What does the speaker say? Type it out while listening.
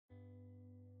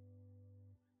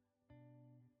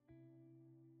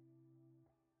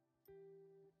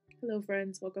Hello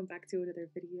friends, welcome back to another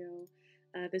video.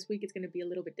 This week it's going to be a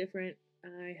little bit different.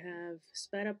 I have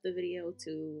sped up the video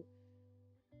to,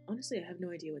 honestly I have no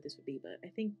idea what this would be, but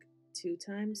I think 2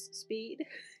 times speed.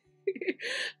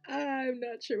 I'm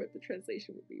not sure what the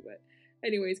translation would be, but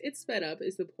anyways, it's sped up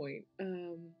is the point.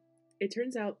 It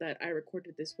turns out that I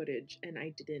recorded this footage and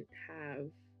I didn't have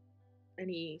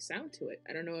any sound to it.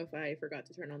 I don't know if I forgot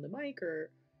to turn on the mic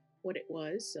or what it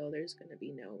was, so there's going to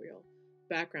be no real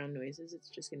background noises. It's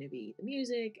just going to be the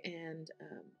music, and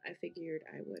I figured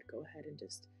I would go ahead and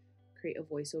just create a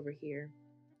voiceover here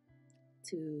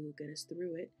to get us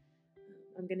through it.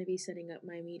 I'm going to be setting up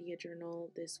my media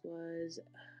journal. This was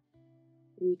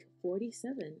week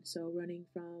 47, so running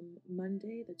from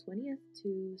Monday the 20th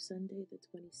to Sunday the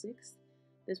 26th.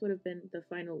 This would have been the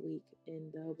final week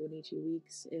in the Hobonichi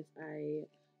weeks if I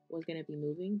was going to be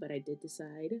moving, but I did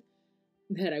decide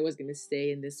that I was going to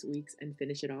stay in this week's and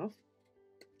finish it off,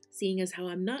 seeing as how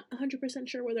I'm not 100%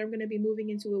 sure whether I'm going to be moving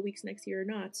into a week's next year or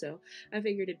not. So I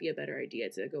figured it'd be a better idea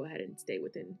to go ahead and stay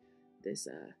within this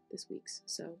week's.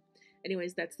 So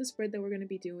anyways, that's the spread that we're going to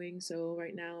be doing. So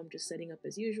right now I'm just setting up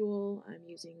as usual. I'm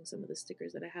using some of the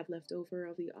stickers that I have left over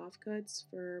of the offcuts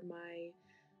for my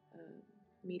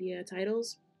media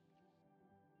titles.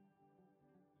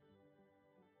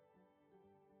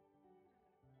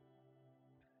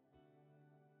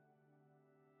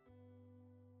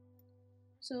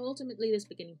 So ultimately this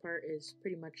beginning part is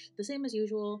pretty much the same as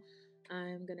usual.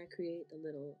 I'm going to create the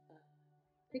little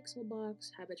pixel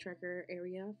box habit tracker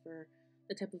area for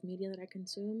the type of media that I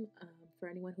consume. For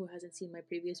anyone who hasn't seen my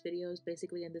previous videos,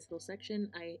 basically in this little section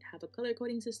I have a color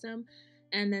coding system,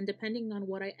 and then depending on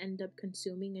what I end up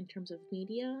consuming in terms of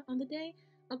media on the day,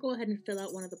 I'll go ahead and fill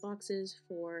out one of the boxes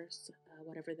for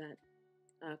whatever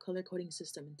that color coding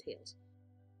system entails.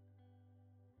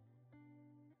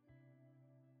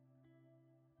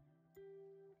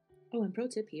 Oh, and pro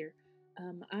tip here,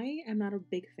 I am not a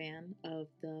big fan of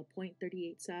the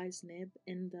 0.38 size nib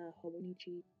in the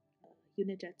Hobonichi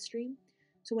Unit stream.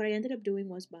 So what I ended up doing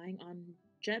was buying on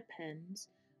jet pens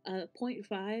a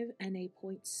 0.5 and a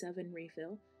 0.7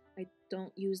 refill. I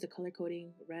don't use the color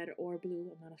coding red or blue.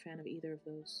 I'm not a fan of either of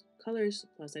those colors,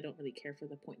 plus I don't really care for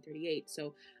the 0.38.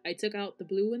 So I took out the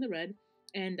blue and the red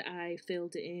and I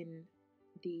filled in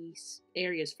these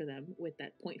areas for them with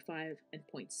that 0.5 and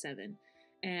 0.7.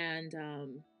 And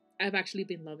I've actually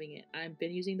been loving it. I've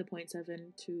been using the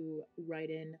 0.7 to write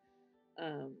in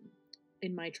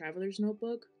my traveler's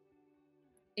notebook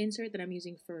insert that I'm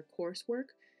using for coursework,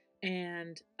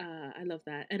 and I love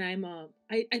that. And I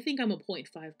think I'm a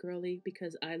 0.5 girly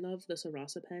because I love the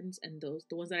Sarasa pens, and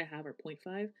the ones that I have are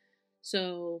 0.5.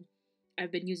 So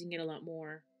I've been using it a lot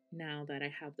more now that I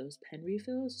have those pen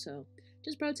refills. So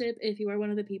just pro tip, if you are one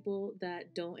of the people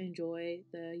that don't enjoy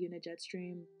the Unit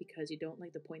stream because you don't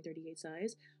like the 0.38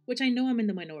 size, which I know I'm in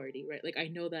the minority, right? Like I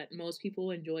know that most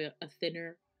people enjoy a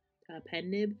thinner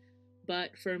pen nib,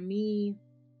 but for me,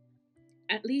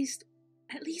 at least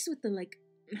with the like,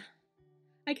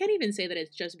 I can't even say that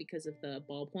it's just because of the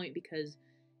ballpoint, because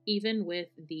even with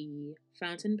the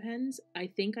fountain pens, I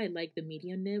think I like the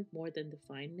medium nib more than the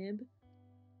fine nib.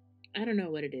 I don't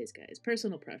know what it is, guys.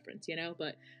 Personal preference, you know.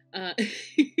 But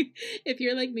if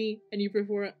you're like me and you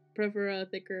prefer a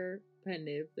thicker pen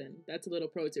nib, then that's a little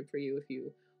pro tip for you if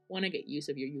you want to get use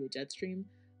of your Unit stream.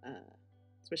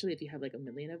 Especially if you have like a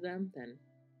million of them, then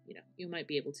you know you might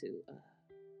be able to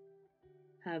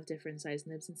have different size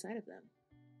nibs inside of them.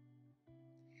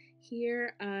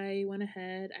 Here I went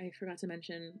ahead, I forgot to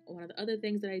mention one of the other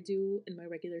things that I do in my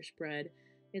regular spread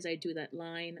is I do that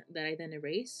line that I then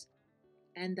erase,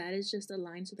 and that is just a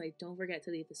line so that I don't forget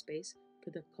to leave the space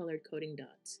for the colored coding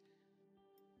dots.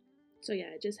 So yeah,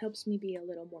 it just helps me be a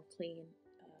little more clean,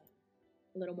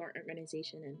 a little more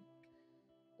organization, and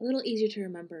a little easier to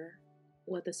remember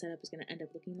what the setup is going to end up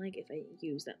looking like if I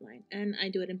use that line. And I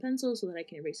do it in pencil so that I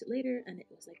can erase it later, and it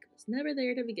was never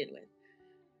there to begin with.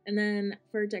 And then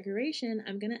for decoration,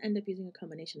 I'm going to end up using a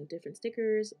combination of different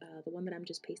stickers. The one that I'm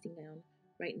just pasting down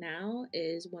right now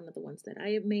is one of the ones that I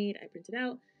have made. I printed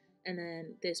out. And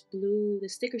then this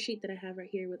sticker sheet that I have right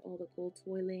here with all the gold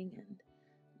foiling and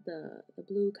the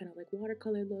blue kind of like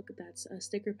watercolor look, that's a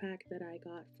sticker pack that I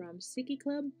got from Sticky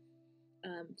Club.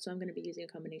 So I'm going to be using a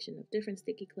combination of different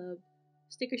Sticky Club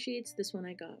sticker sheets. This one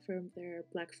I got from their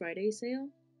Black Friday sale.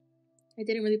 I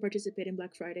didn't really participate in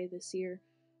Black Friday this year,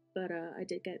 but I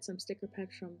did get some sticker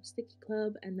packs from Sticky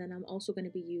Club, and then I'm also going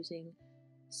to be using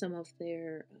some of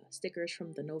their stickers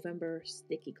from the November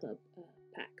Sticky Club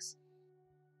packs.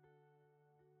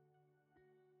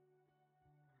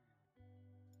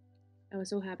 I was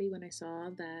so happy when I saw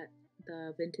that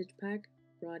the vintage pack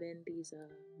brought in these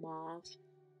mauve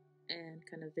and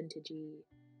kind of vintagey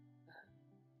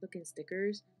looking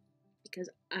stickers, because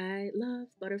I love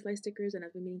butterfly stickers and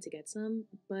I've been meaning to get some,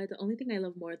 but the only thing I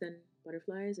love more than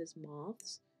butterflies is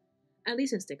moths. At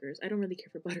least in stickers. I don't really care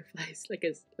for butterflies like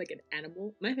as like an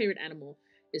animal. My favorite animal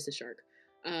is the shark.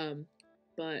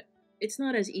 But it's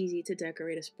not as easy to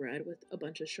decorate a spread with a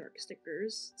bunch of shark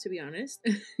stickers, to be honest.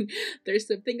 There's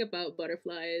something about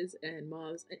butterflies and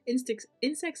moths and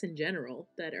insects in general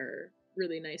that are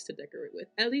really nice to decorate with,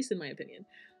 at least in my opinion.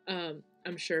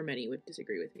 I'm sure many would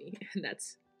disagree with me, and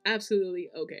that's absolutely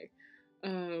okay.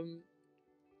 Um,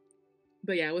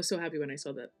 but yeah, I was so happy when I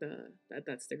saw that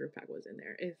that sticker pack was in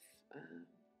there.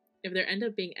 If there end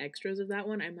up being extras of that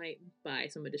one, I might buy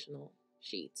some additional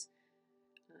sheets.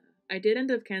 I did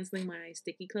end up canceling my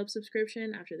Sticky Club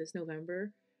subscription after this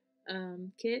November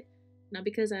kit, not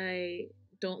because I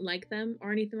don't like them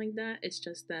or anything like that. It's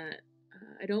just that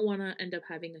I don't want to end up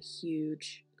having a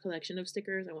huge collection of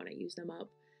stickers. I want to use them up,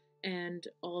 and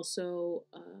also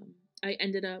I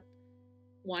ended up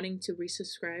wanting to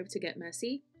resubscribe to Get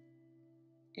Messy,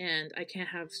 and I can't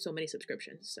have so many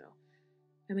subscriptions, so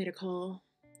I made a call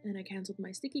and I canceled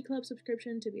my Sticky Club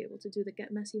subscription to be able to do the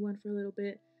Get Messy one for a little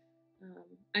bit.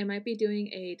 I might be doing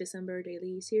a December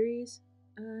daily series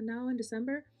now in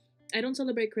December. I don't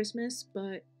celebrate Christmas,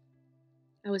 but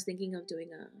I was thinking of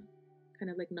doing a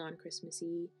kind of like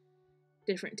non-Christmassy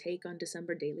different take on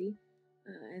December daily.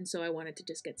 And so I wanted to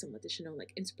just get some additional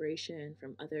like inspiration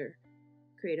from other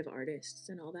creative artists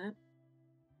and all that.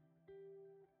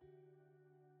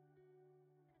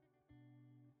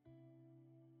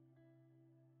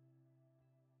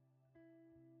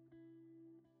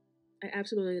 I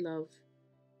absolutely love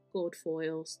gold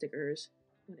foil stickers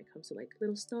when it comes to like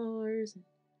little stars and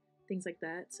things like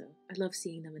that. So I love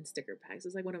seeing them in sticker packs.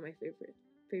 It's like one of my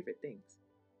favorite things.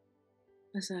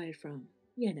 Aside from,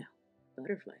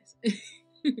 butterflies.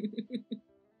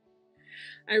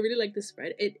 I really like the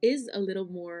spread. It is a little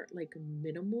more like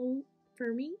minimal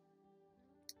for me.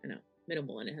 I know,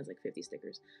 minimal, and it has like 50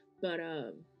 stickers. But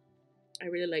I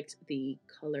really liked the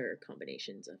color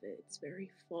combinations of it. It's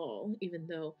very fall, even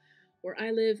though where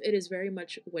I live, it is very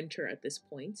much winter at this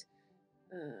point.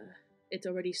 It's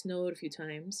already snowed a few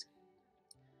times.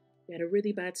 We had a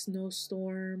really bad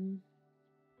snowstorm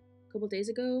a couple days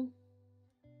ago.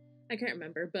 I can't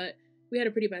remember, but we had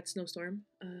a pretty bad snowstorm.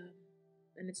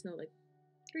 And it snowed like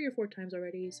 3 or 4 times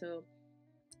already. So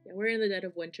yeah, we're in the dead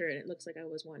of winter, and it looks like I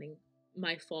was wanting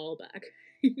my fall back.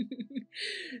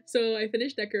 So I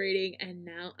finished decorating, and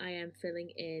now I am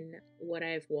filling in what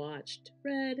I've watched,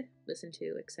 read, listened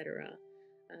to, etc.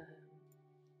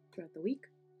 Throughout the week.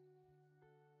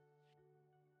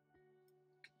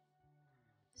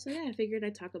 So yeah, I figured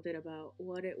I'd talk a bit about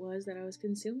what it was that I was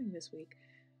consuming this week.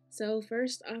 So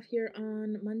first off, here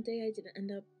on Monday, I didn't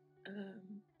end up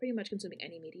pretty much consuming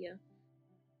any media.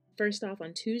 First off,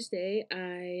 on Tuesday,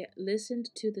 I listened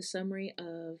to the summary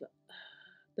of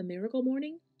The Miracle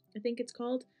Morning, I think it's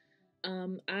called.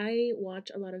 I watch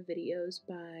a lot of videos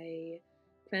by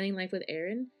Planning Life with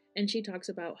Erin, and she talks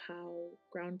about how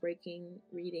groundbreaking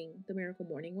reading The Miracle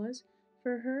Morning was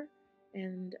for her.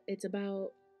 And it's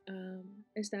about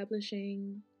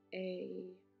establishing a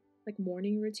like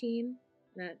morning routine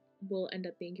that will end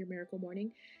up being your miracle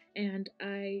morning. And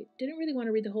I didn't really want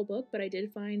to read the whole book, but I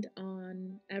did find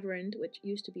on Erin, which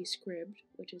used to be Scribd,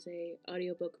 which is a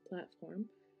audiobook platform,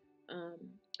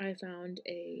 I found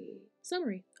a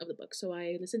summary of the book. So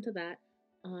I listened to that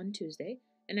on Tuesday,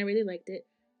 and I really liked it.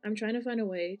 I'm trying to find a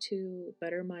way to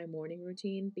better my morning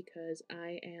routine because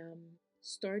I am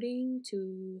starting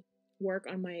to work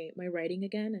on my writing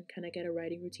again and kind of get a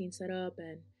writing routine set up,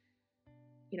 and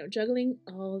juggling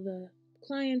all the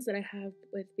clients that I have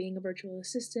with being a virtual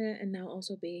assistant and now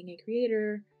also being a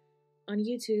creator on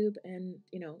YouTube, and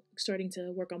starting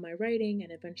to work on my writing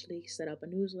and eventually set up a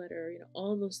newsletter,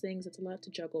 all of those things. It's a lot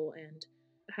to juggle, and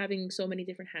having so many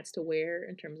different hats to wear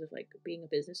in terms of like being a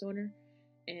business owner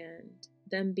and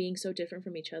them being so different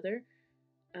from each other.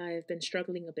 I've been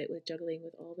struggling a bit with juggling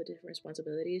with all the different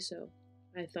responsibilities, so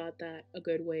I thought that a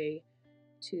good way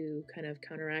to kind of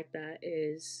counteract that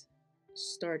is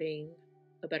starting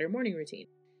a better morning routine.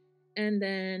 And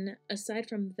then aside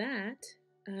from that,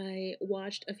 I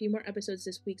watched a few more episodes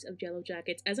this week of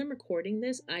Yellowjackets. As I'm recording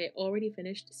this, I already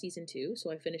finished season 2,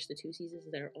 so I finished the 2 seasons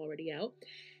that are already out.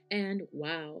 And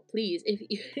wow, please,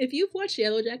 if you've watched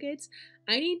Yellowjackets,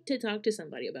 I need to talk to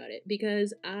somebody about it,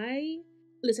 because I'm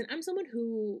someone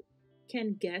who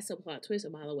can guess a plot twist a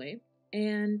mile away,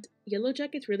 and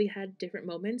Yellowjackets really had different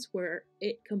moments where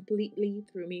it completely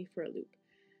threw me for a loop.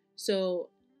 So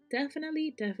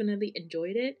definitely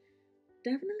enjoyed it.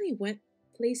 Definitely went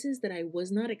places that I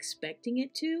was not expecting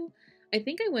it to. I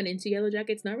think I went into Yellow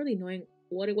Jackets not really knowing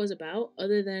what it was about,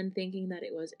 other than thinking that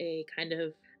it was a kind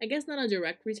of, I guess not a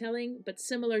direct retelling, but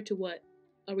similar to what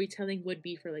a retelling would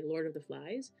be for like Lord of the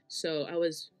Flies. So I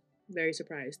was very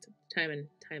surprised time and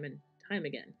time and time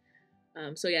again.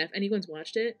 So yeah, if anyone's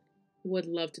watched it, would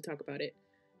love to talk about it.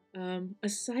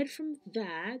 Aside from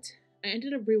that, I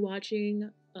ended up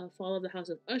rewatching Fall of the House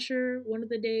of Usher one of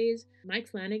the days. Mike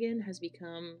Flanagan has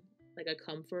become like a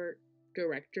comfort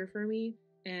director for me,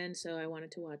 and so I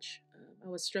wanted to watch. I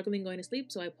was struggling going to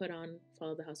sleep, so I put on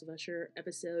Fall of the House of Usher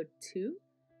episode 2.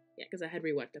 Yeah, because I had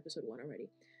rewatched episode 1 already.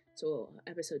 So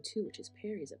episode 2, which is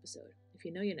Perry's episode. If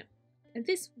you know, you know. And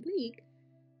this week,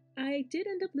 I did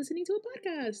end up listening to a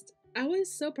podcast. I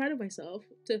was so proud of myself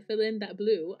to fill in that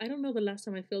blue. I don't know the last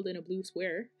time I filled in a blue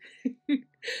square.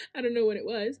 I don't know when it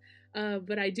was,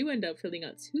 but I do end up filling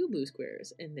out 2 blue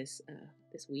squares in this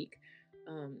week.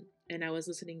 And I was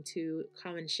listening to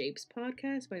Common Shapes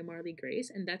podcast by Marley Grace,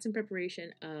 and that's in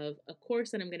preparation of a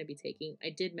course that I'm going to be taking. I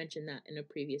did mention that in a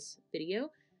previous video.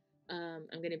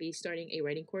 I'm going to be starting a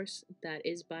writing course that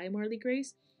is by Marley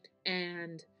Grace,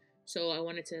 and so I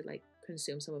wanted to like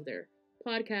consume some of their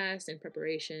podcasts in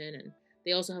preparation. And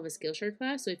they also have a Skillshare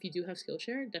class, so if you do have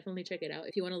Skillshare, definitely check it out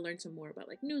if you want to learn some more about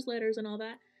like newsletters and all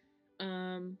that.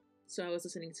 So I was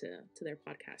listening to their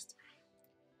podcast,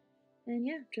 and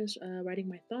yeah, just writing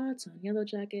my thoughts on Yellow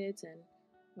Jackets and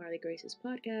Marley Grace's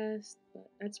podcast. But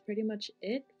that's pretty much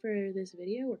it for this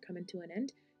video. We're coming to an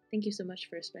end. Thank you so much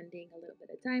for spending a little bit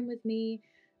of time with me.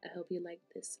 I hope you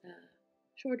liked this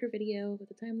shorter video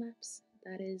with a time lapse.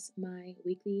 That is my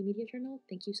weekly media journal.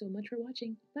 Thank you so much for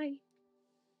watching. Bye!